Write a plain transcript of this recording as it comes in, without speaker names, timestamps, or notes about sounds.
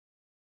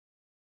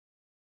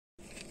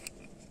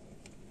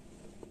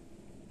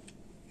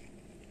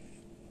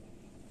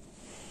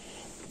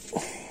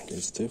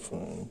is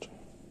different.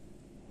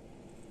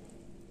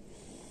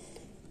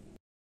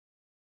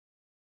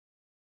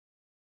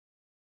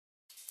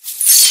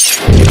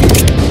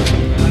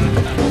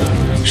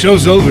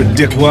 Show's over,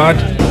 dickwad.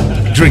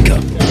 Drink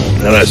up.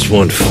 Now that's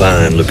one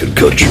fine-looking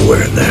coat you're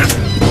wearing there.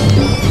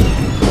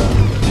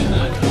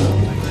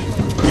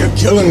 Your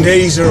killing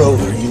days are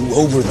over, you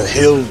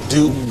over-the-hill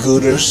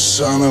do-gooder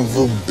son of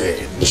a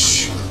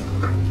bitch.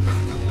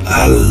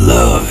 I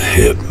love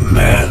hip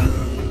men.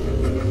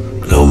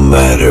 No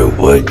matter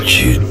what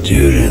you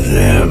do to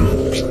them,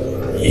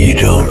 you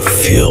don't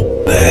feel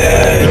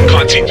bad.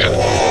 Can't teach it.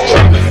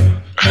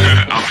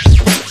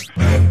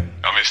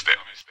 I missed it.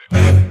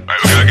 Right,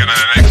 we're gonna get on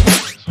the next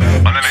one.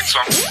 On the next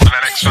one. On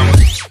the next one.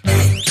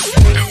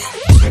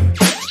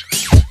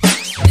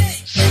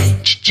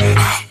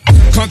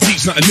 Can't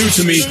teach nothing new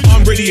to me.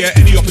 I'm ready at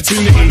any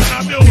opportunity.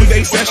 2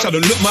 day sesh, I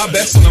don't look my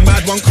best on a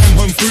mad one, come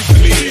home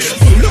fruitfully.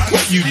 Oh, look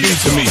what you do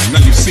to me. Now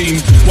you've seen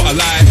what I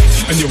like,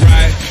 and you're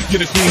right.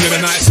 You're the queen of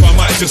the night, so I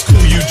might just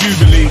call you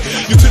Jubilee.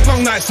 You took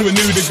long nights to a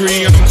new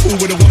degree, and I'm cool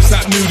with a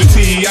WhatsApp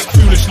nudity. Act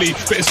foolishly,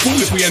 but it's cool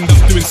if we end up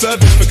doing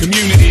service for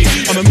community.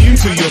 I'm immune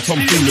to your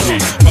tomfoolery,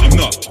 but I'm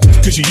not,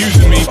 cause you're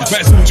using me.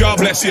 But it's all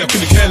jobless, yeah, I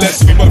couldn't care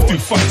less. We both do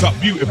fucked up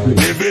beautifully.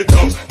 Give it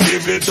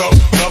up,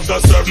 love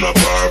that serve no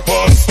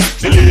purpose.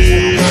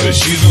 Delete. But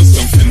she's on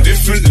something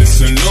different,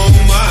 listen, oh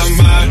my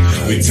mind.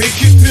 We take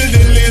it to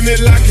the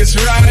limit like it's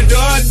ride or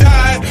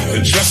die.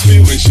 And trust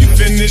me when she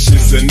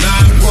finishes a 9.9.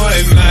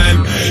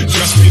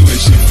 Trust me when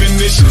she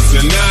finishes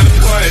a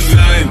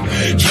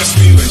 9.9. Trust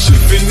me when she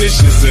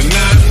finishes a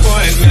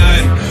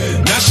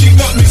 9.9. Now she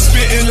got me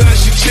spitting like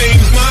she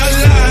changed my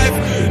life.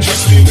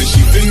 Trust me when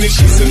she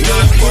finishes a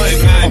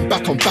 9.9. I'm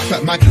back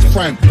like Mikey's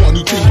prime. Got a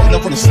new team, but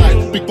enough on the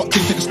side. Big butt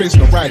team, take a space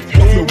on the ride.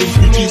 Got no wings,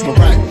 blue jeans, my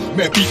right.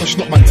 Met beef, and she's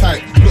not my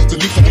type. Not the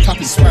leaf, like a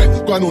tapping sprite.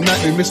 Going all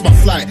night, they miss my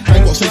flight. I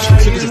ain't got central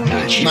figures, it's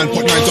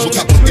 9.9, double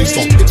tap on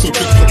Insta. It's so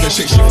big, for the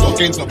shake, shift, got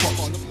gains, like pop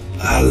on.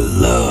 I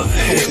love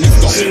hip.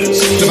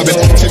 Never been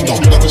on Tinder,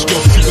 love this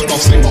girl, she's a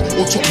love singer.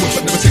 All talk wood,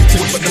 but never say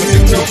Tim, but never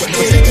say Tim, but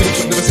never say Tim,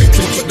 but never say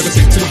Tim, but never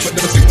say Tim, but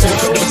never say Tim,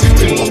 but never say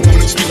Tim. Coming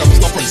in the street, I'm a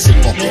star from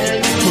Simba.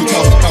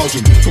 2,000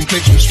 Belgium,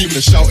 complaints from screaming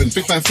and shouting.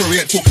 Big Bang Fury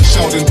ain't talking,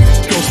 shouting.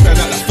 Girls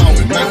stand out like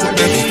fountain, 9.9 from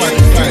 5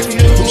 to 5.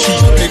 Put shoes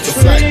to pave the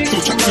flight,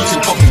 still track suits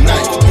in up at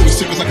night. Always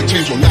sick as I can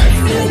change your life.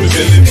 Was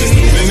in it just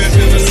a minute,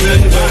 and I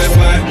said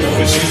bye-bye.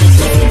 But she's on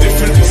something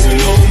different, listen,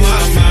 oh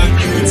my mind.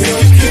 We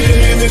take it to the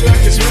limit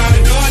like it's ride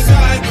or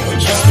die. And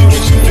trust me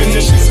when she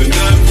finishes a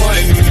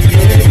 9.9.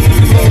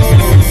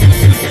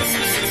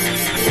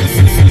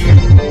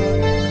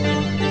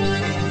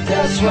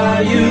 That's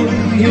why you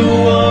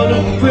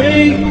wanna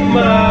break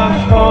my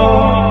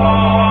heart.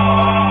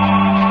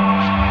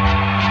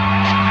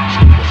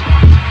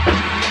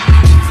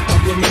 I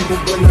remember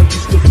when I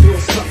used to feel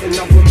something.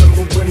 I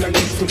remember when I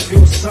used to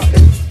feel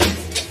something.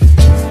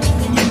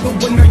 Remember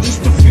when I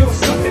used to feel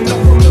something. I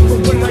remember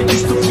when I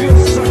used to feel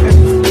something.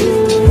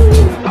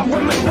 I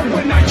remember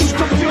when I used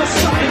to feel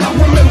something. I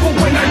remember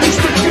when I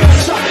used to feel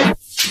something.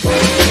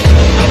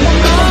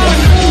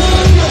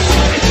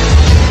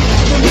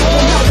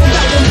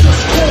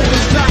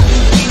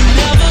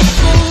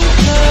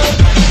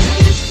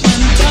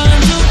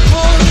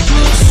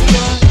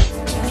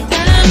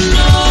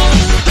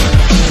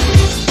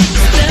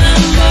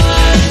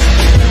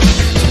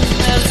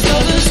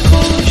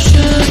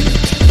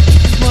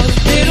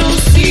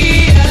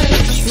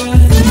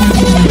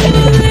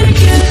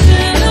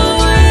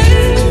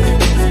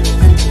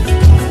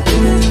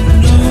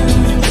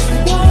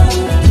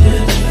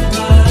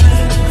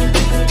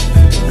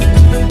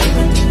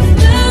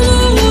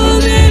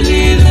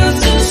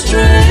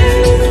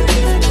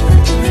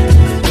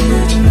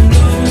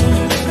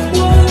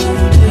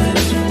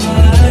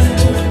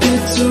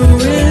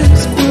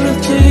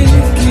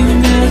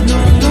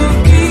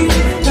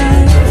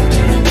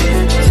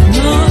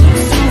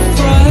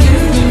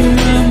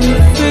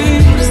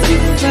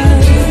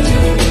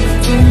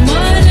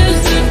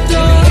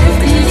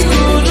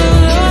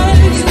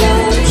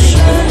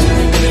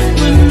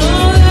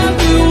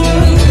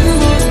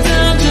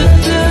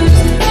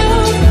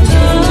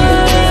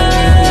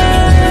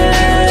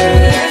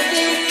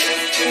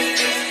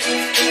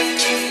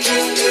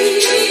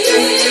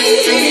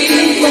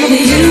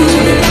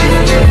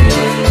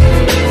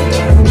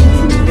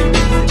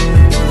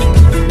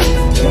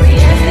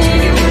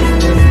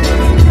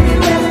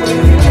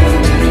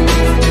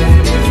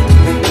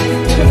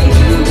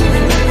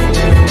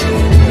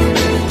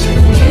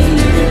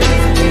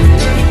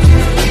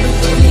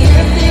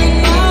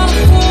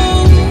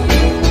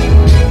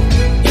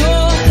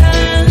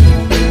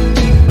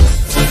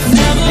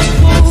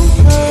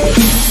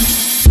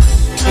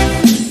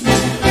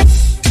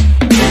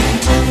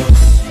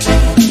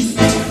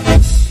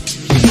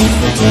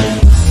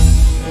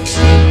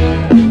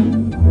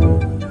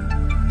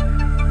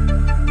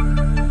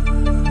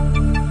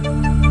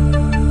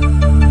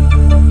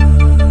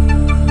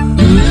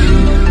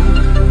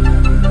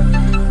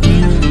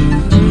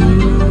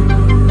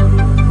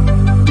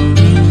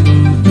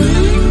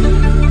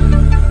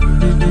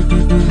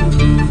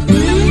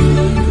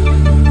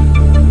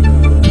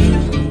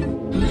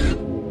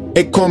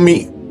 They call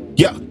me,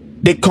 yeah.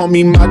 They call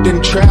me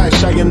modern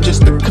trash, I am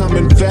just a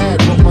common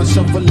fad. Wrote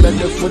myself a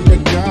letter for the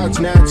gods,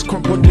 now it's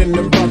crumpled in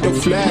the bottle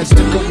flash. Took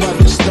a while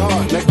to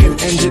start, like an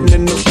engine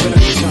in the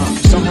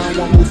renaissance.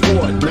 Somehow I move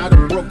forward, not a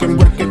broken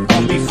record,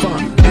 I'll be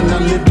fine. And I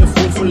live the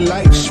fool for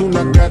life, soon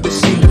I gotta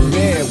see the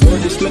bad.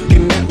 Word is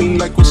looking at me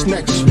like what's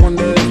next,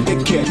 wonder if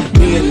they care.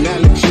 Me and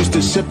Alex used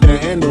to sip the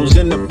handles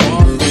in the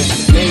park,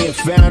 laying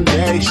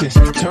foundations,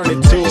 turn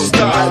it to a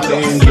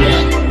garden.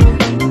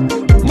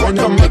 When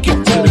I make it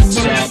to the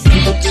top,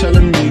 people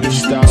telling me to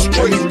stop.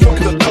 Everything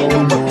could go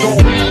wrong.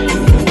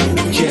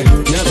 Yeah,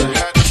 never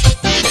had it.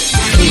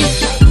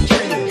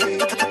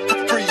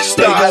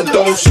 They got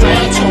those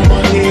shots on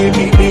my head,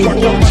 beat me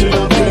up till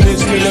I'm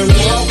finished. Killing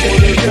rock for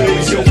the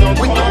face, I'm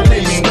calling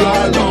me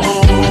God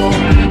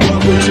on.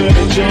 Welcome to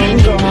the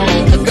jungle.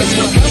 That's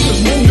what happens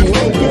when you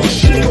ain't good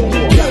shit.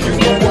 Yeah, I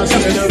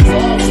spend a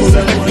rock for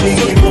the money,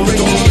 keep on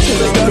going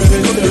till I'm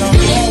finished. Till I'm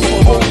rock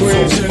for my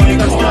grades, and they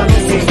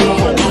calling me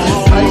God on.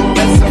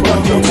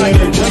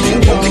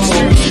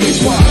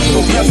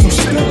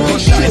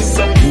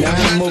 Now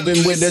I'm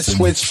moving with a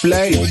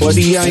switchblade,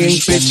 buddy. I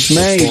ain't bitch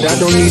made. I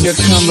don't need a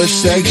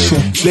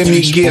conversation. Let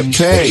me get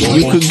paid.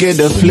 You could get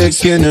a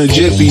flick in a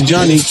jiffy.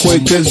 Johnny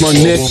Quick is my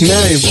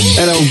nickname,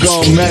 and I'm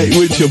gon' mate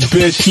with your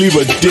bitch. Leave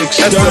a dick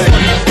stain.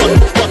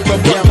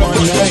 Yeah, my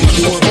name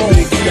doing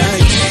big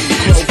things.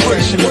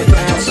 Professional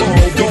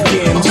asshole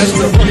begins. That's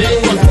the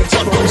real life.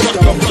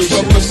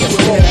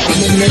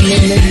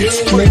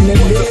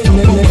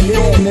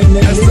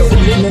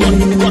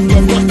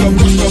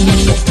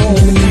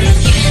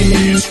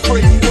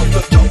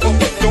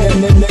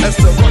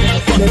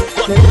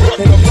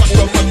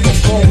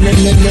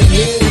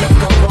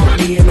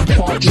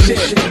 I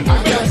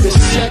got the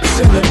sex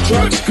and the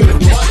drugs good.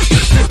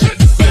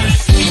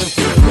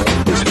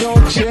 There's no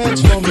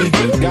chance for me.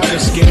 Got a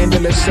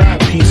scandalous side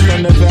piece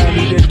from the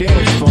valley to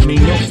dance for me.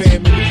 No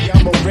family,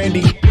 I'm a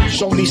Randy.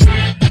 Show me.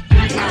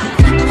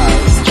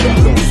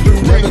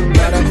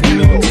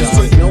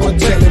 No one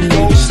telling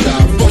no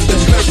stop. But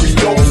there's every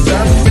old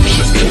down.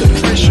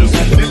 Delicious. The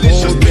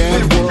whole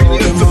damn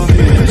world in my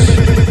hands.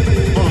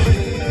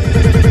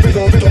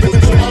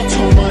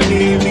 On my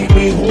knee, meet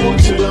me home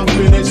till I'm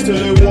finished. Till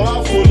it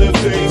walk full of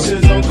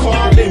faces. I'm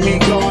calling me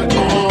God.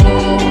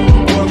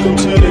 Welcome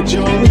to the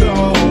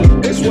jungle.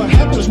 It's what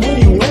happens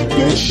when you ain't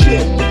good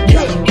shit.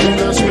 Yeah, then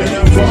I spend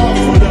a rock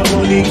for the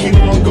money. Keep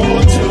on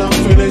going till I'm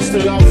finished.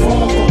 Till I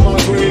fall on my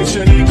graves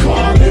and he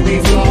calling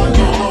me God.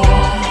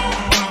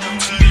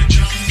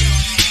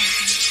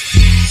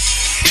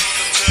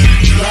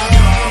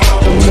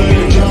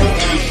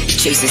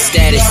 Chasing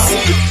status.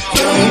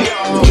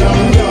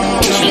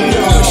 King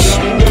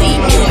Push,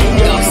 B-boy,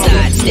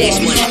 Darkside,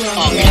 stash money,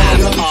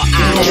 archive, R.I.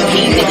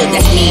 Hey nigga,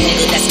 that's me,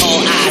 nigga, that's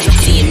all eyes.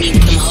 Seeing me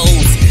with them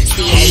hoes,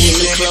 seeing me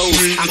in the clothes.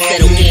 I'm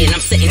settled in,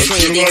 I'm setting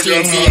trends,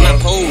 AT&T in my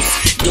pose.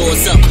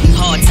 Doors up,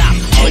 hard top,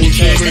 money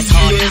cash, that's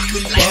hard knock.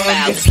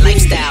 Lifestyle, this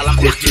lifestyle,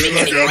 I'm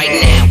documenting it right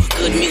now.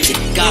 Good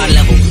music, God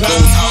level, goes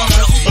hard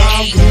for the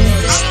whole game.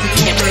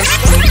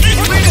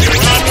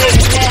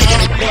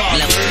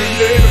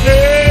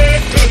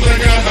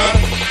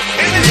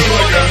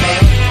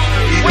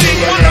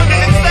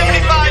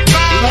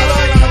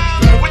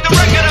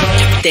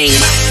 Thing.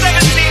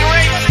 17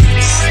 rapes,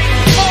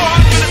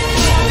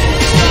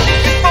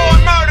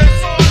 404 murders,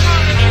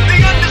 the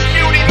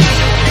undisputed,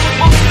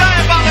 most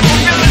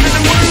diabolical villain in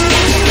the world.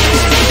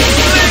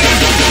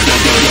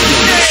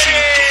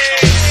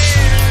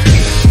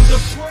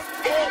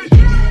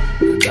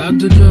 Got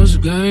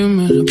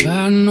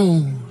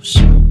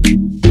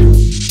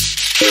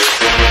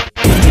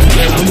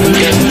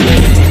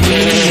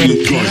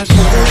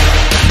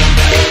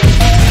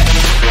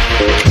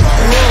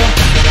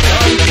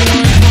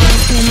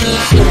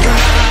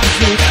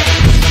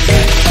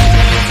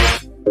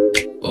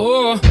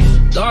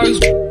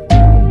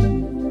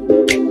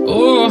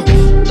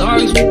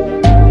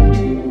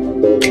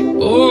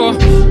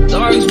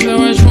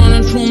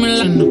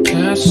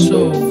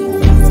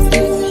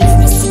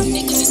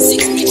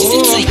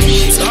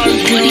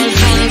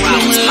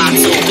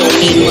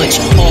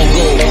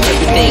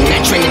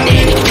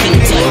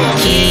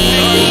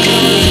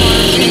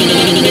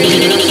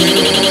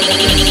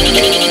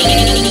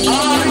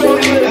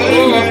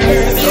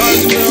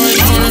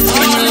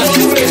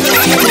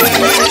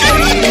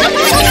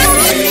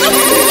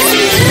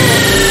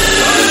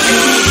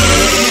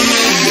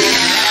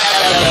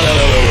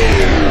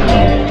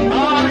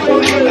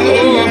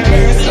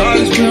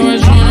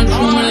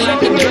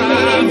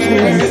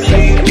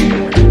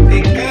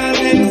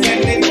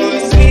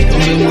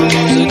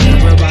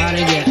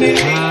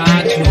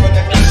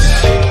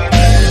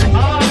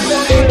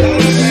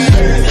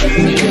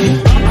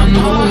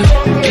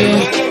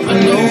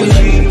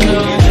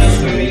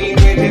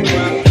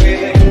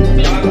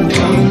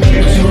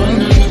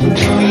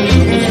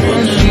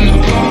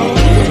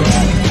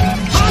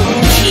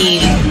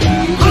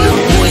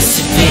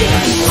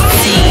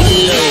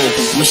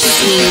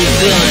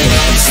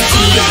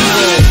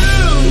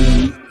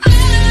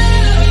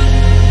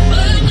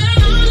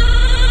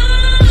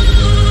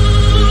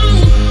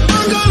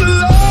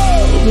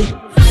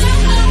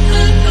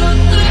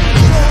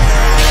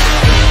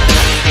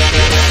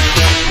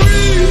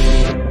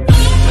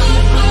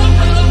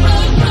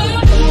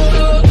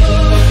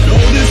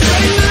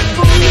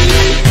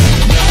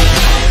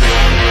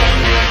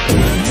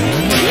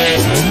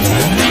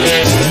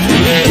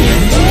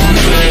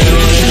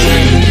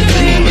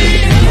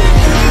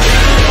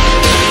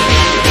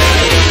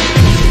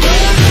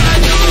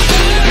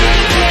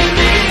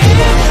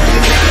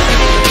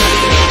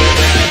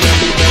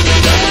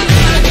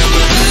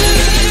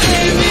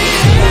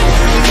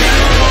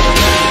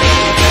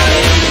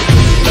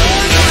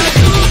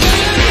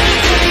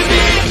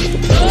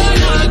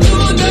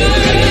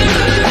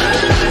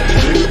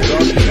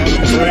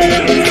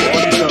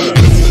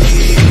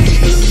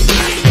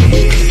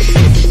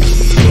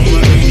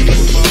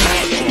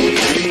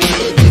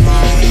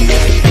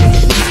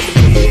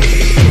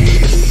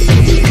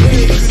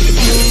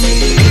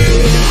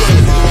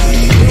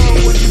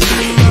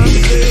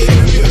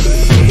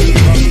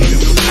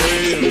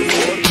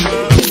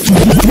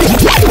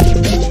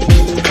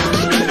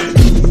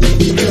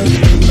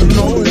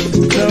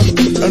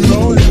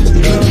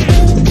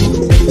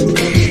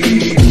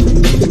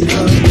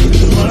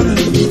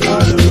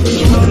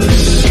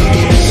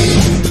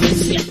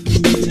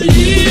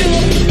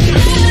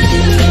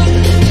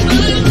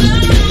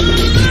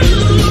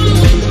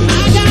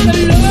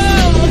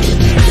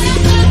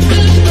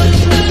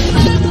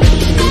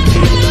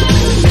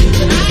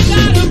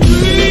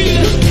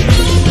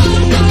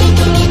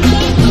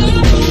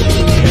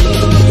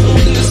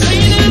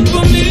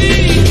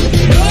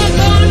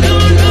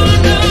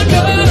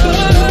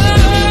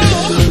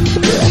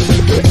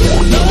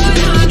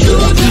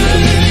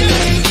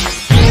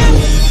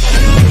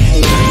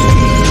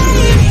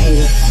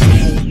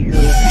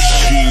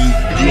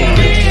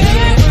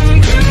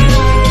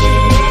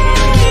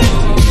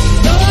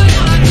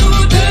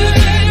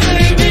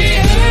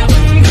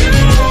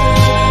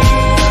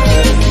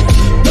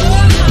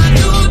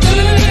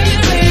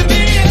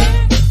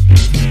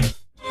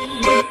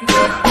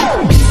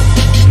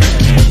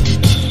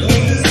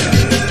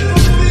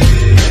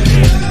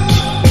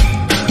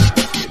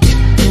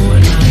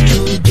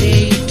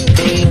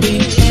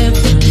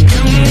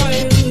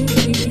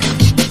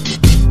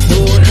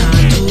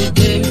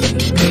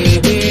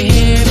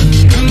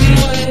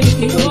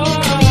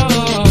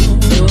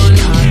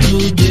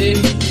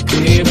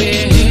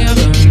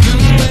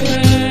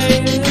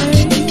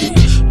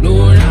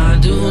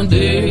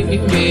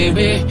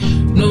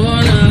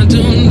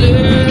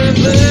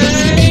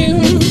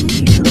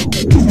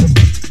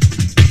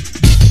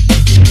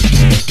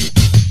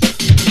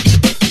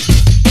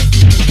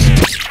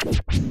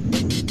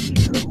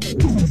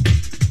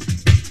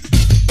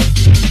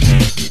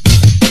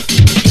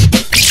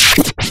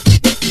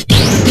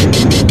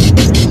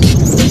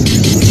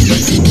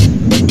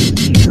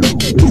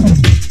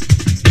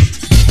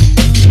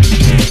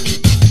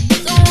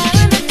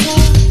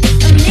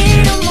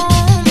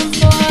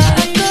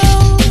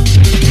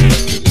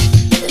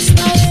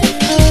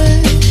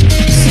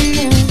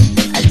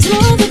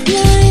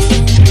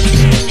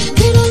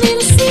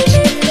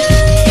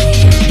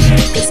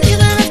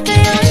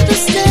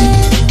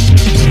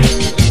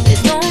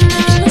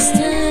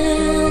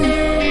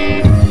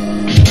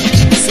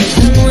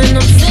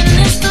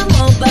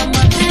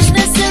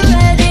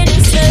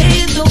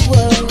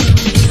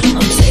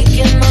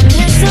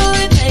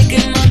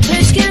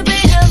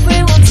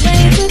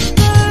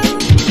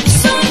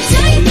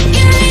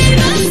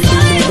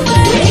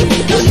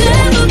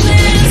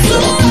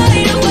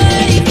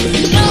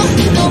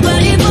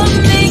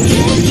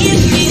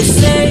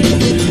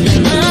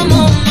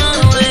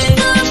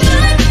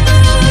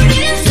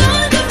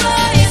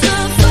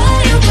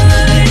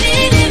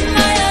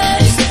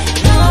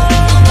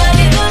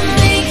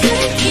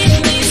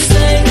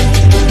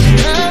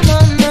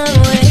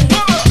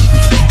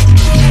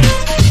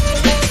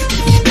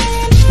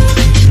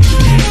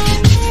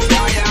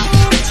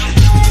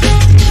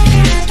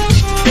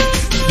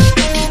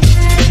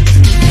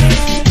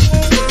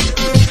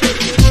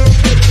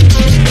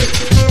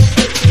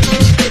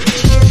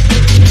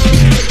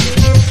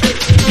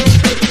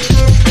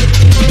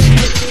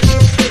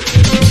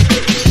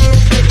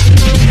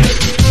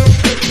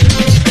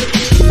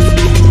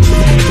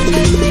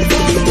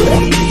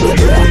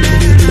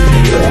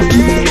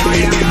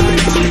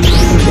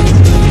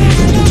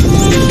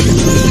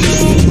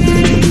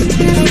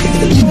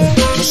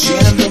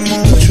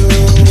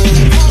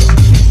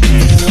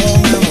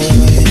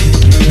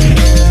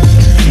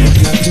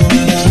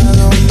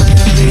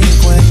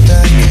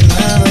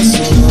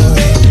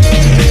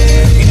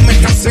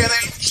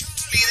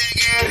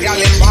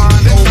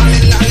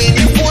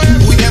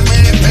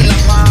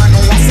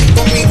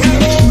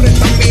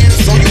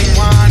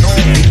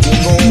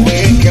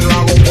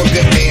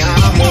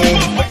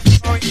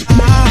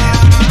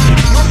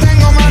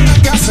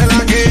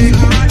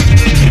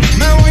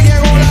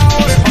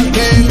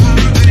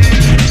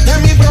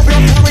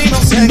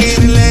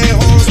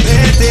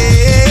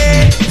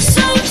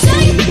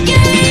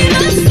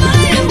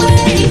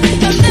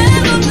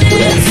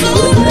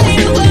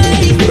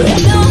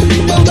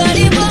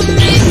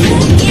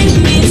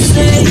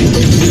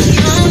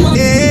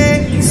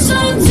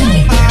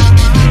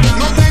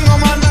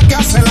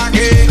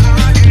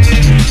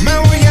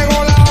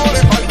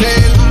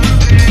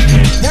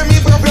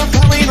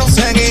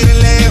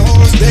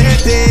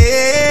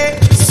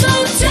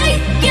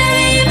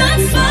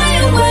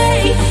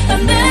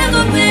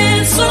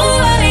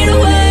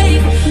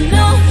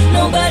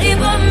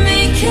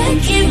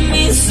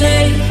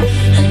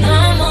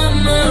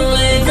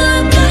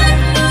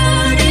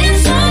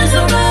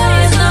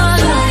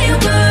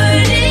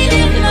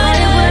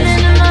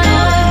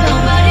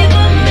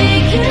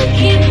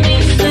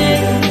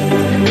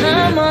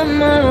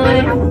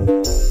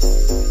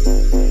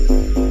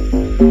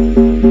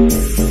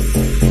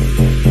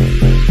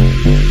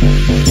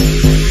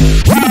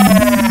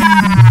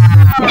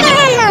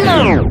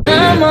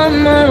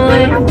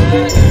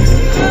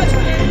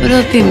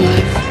What'll it be,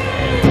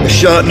 Marv? A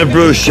shot in the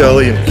brew,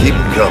 Shelley, and keep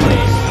 'em coming.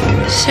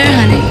 Sure,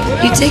 honey.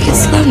 You take it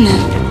slow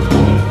now.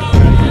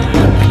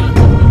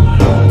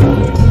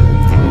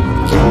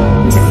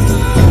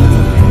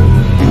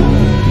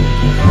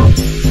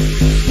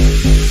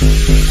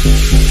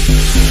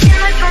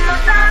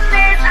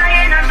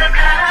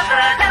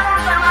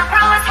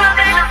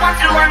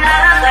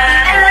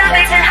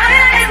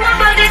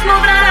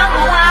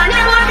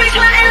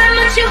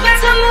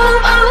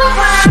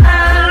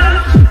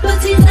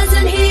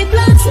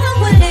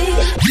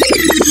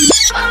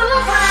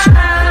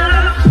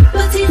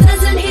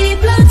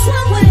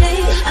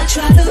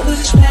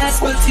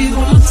 But he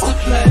wants to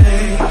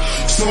play,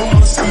 so I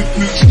sip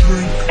his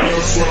drink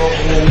as I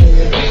hold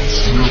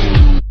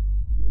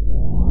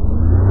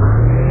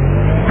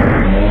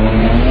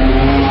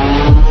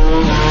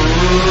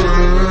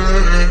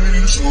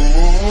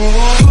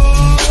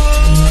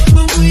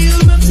when we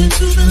erupt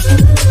into the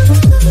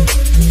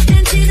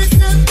and see the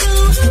sun go,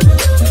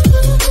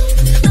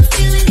 I'm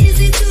feeling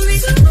easy to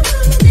recall.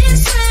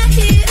 This right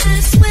here, I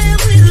swear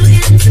will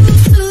end too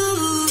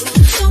soon.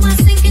 So I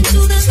sink into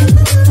the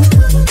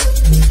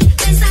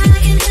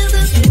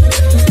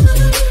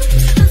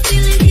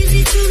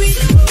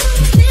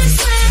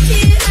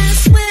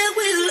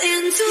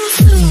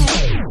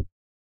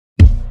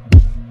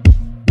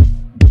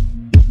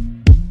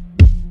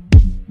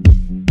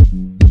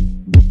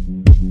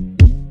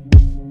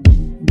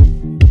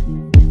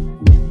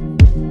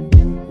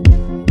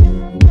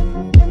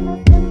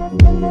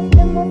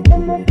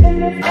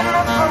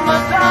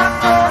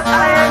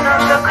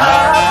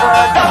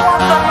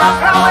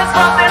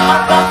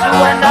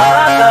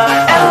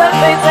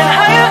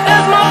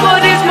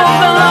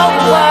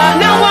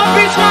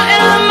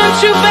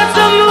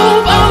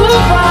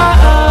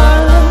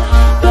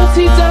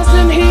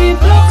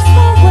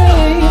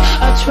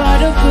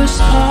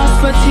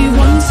but he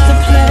wants to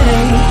play,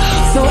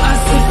 so I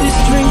sip this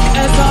drink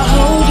as I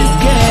hold his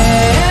gaze.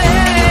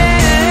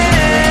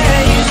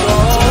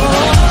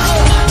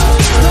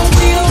 Then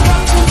we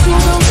erupt into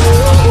the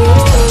room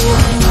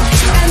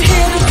and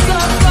hear the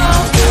sun go.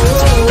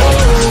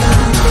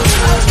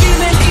 I'm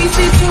feeling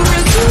easy to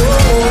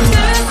resume.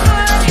 This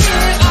right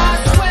here, I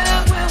swear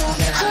will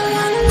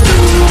undo.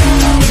 So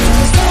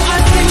I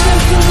sink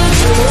into the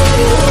room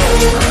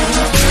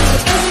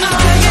as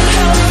I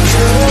inhale the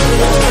truth.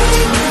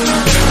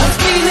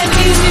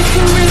 Easy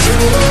to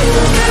resume.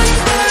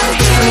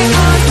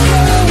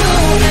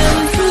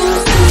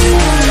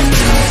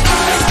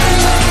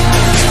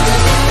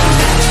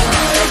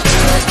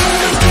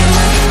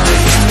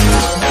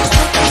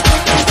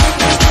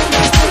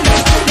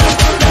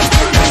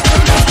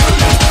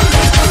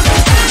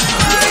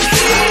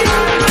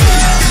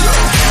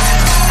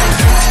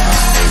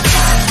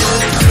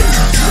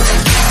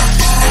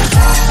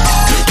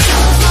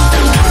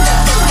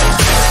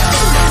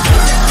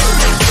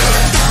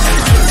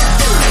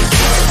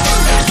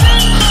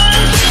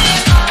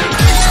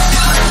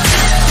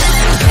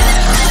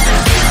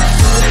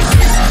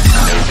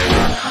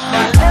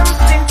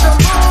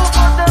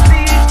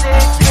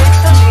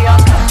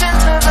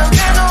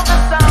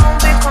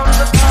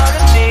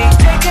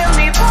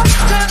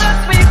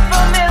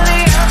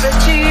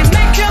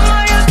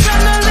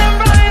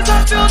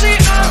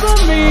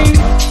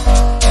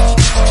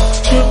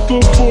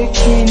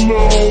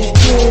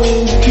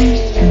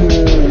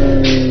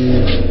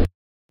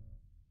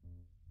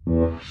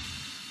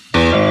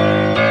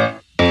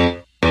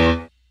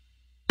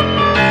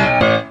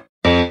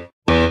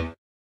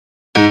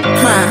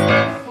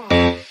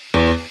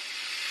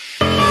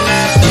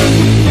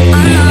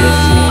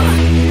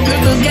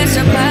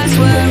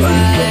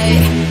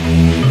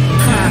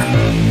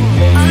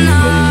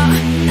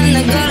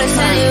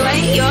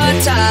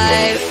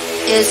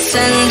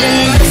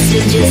 Sending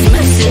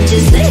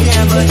messages, they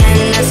never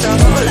end. That's a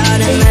whole lot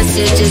of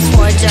messages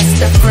for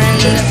just a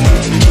friend.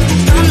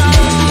 I know,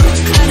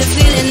 had a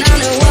feeling I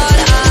knew what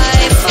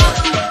I fought.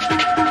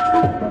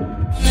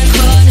 On the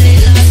court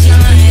late last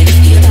night,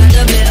 you had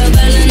a bit of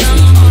Elena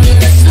on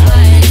the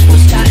side.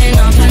 Was chatting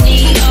up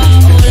Anita,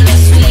 all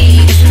last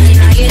week. And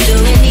now you're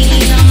doing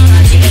Nina,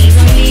 how'd you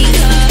even meet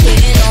her?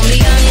 Hitting on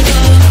Bianca,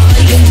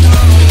 are you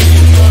dumb?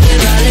 But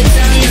with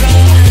Alexandra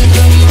and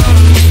her mom,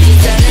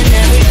 you're telling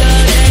every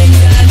girl that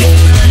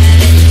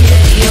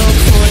you're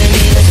fooling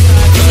me, let's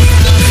not go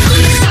down.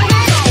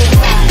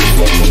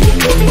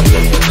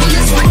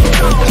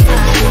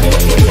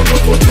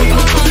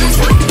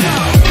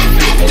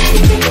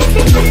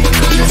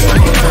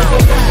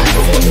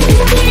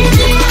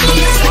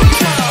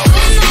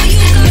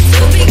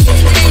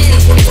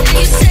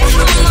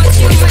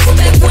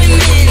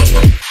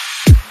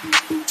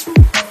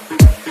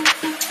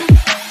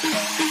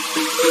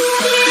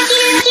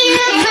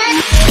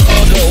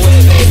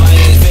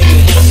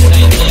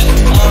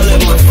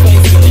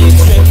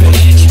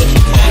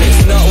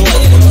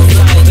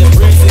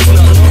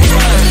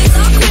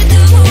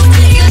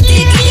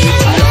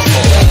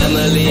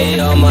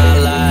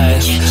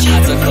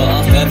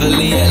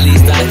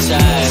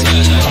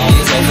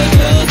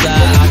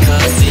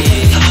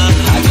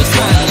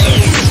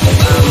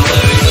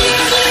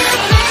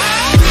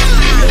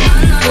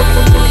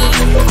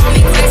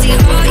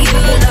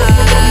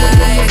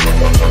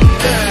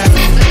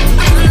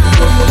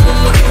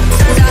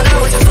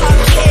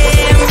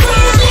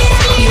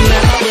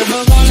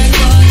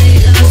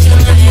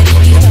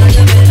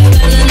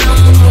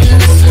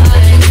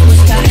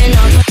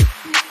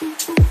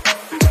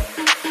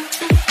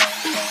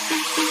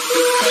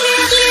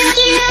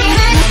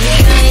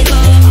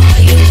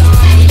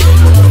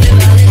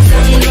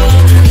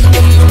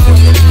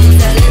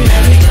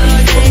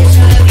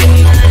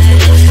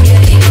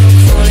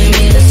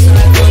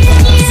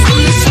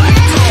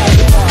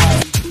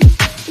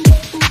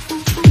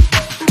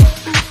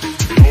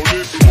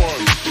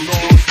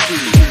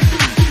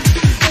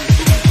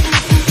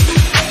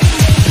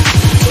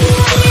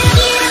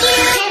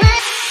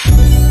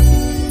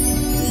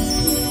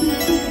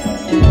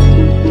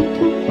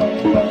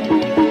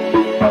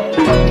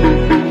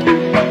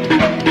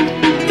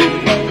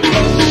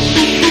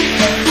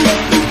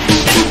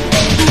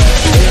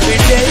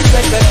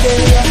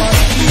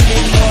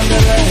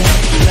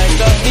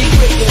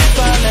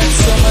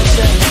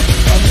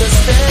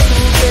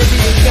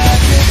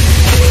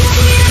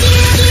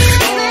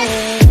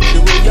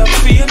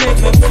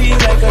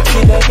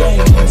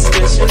 again.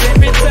 Special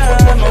every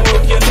time I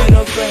walk your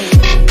middle frame.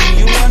 Do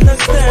you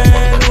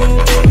understand? Ooh,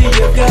 baby,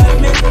 you got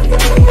me.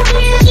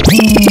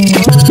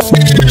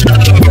 I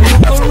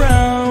look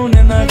around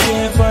and I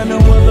can't find no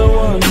other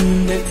one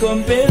that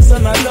compares,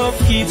 and our love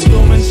keeps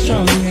going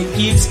strong. It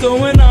keeps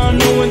going on,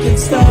 no one can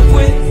stop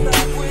with.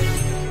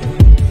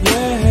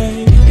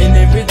 Yeah, and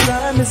every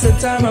time it's a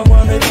time I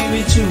wanna be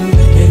with you.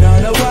 And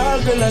all the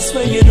while, girl, I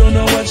swear you don't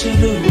know what you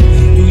do.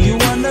 Do you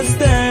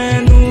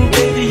understand? Ooh,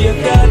 baby, you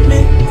got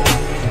me.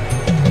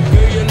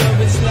 Girl, your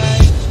love is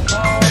like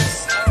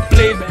pause,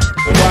 playback,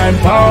 rewind,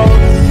 pause,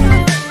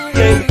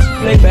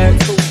 playback.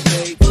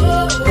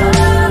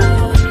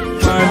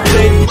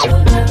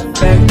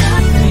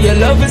 Your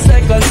love is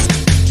like a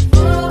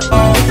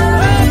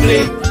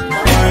play,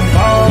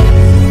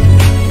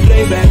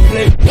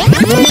 play.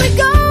 We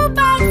go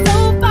back so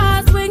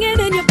far, swinging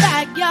in your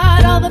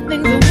backyard. All the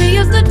things that we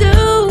used to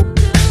do.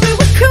 We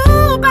were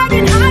cool back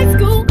in high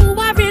school. Ooh,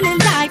 I really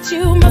liked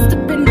you. Must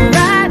have been the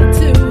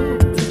attitude.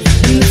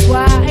 And that's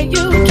why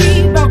you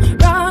keep on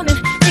running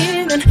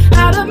in and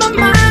out of my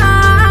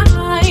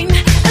mind.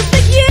 As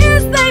the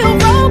years they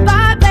roll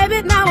by,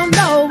 baby, now I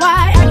know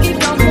why I keep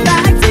coming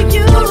back to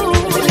you.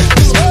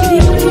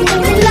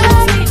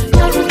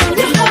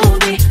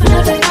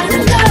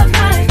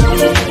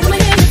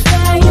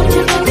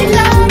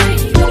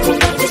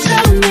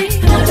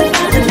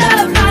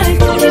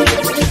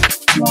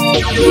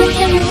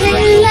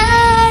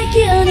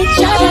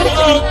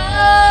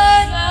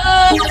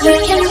 We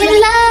can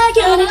rely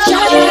on each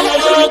other.